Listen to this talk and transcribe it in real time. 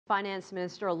Finance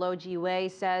Minister Lou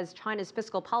Jiwei says China's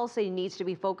fiscal policy needs to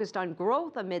be focused on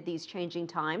growth amid these changing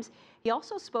times. He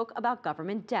also spoke about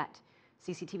government debt.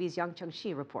 CCTV's Yang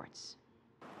Chengxi reports.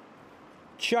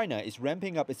 China is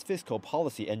ramping up its fiscal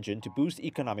policy engine to boost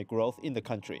economic growth in the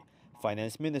country.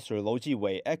 Finance Minister Lou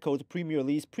Jiwei echoed Premier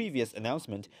Li's previous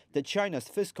announcement that China's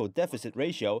fiscal deficit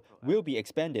ratio will be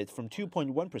expanded from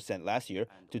 2.1% last year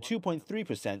to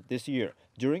 2.3% this year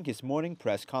during his morning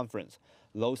press conference.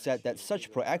 Lou said that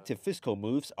such proactive fiscal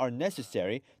moves are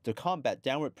necessary to combat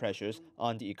downward pressures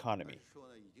on the economy.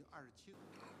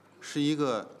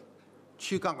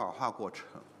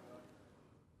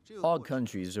 All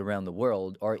countries around the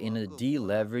world are in a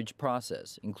deleverage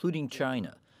process, including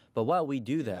China. But while we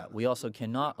do that, we also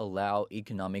cannot allow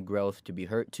economic growth to be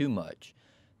hurt too much.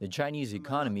 The Chinese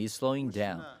economy is slowing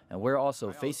down, and we're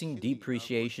also facing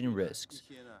depreciation risks.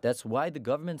 That's why the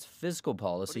government's fiscal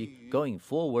policy going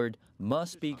forward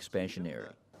must be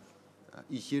expansionary.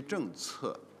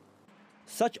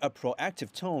 Such a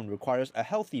proactive tone requires a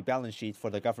healthy balance sheet for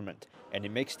the government, and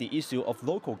it makes the issue of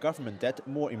local government debt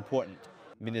more important.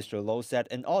 Minister Lou said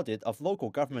an audit of local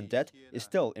government debt is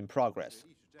still in progress.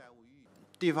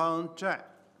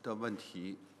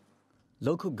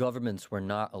 Local governments were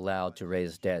not allowed to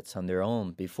raise debts on their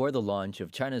own before the launch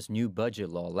of China's new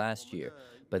budget law last year,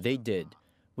 but they did.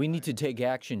 We need to take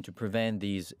action to prevent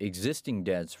these existing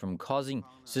debts from causing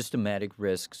systematic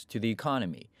risks to the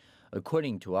economy.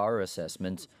 According to our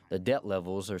assessments, the debt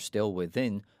levels are still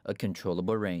within a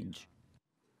controllable range.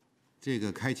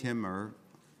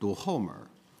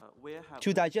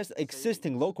 To digest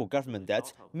existing local government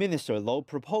debts, Minister Lou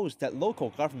proposed that local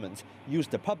governments use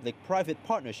the public-private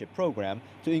partnership program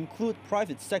to include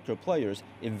private sector players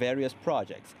in various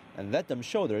projects and let them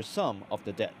shoulder some of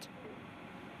the debt.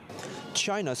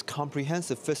 China's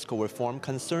comprehensive fiscal reform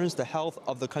concerns the health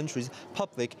of the country's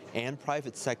public and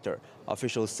private sector.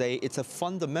 Officials say it's a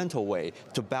fundamental way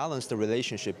to balance the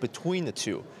relationship between the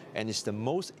two, and it's the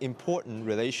most important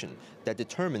relation that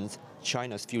determines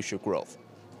China's future growth.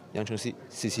 Yang Chengxi,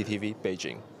 CCTV,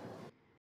 Beijing.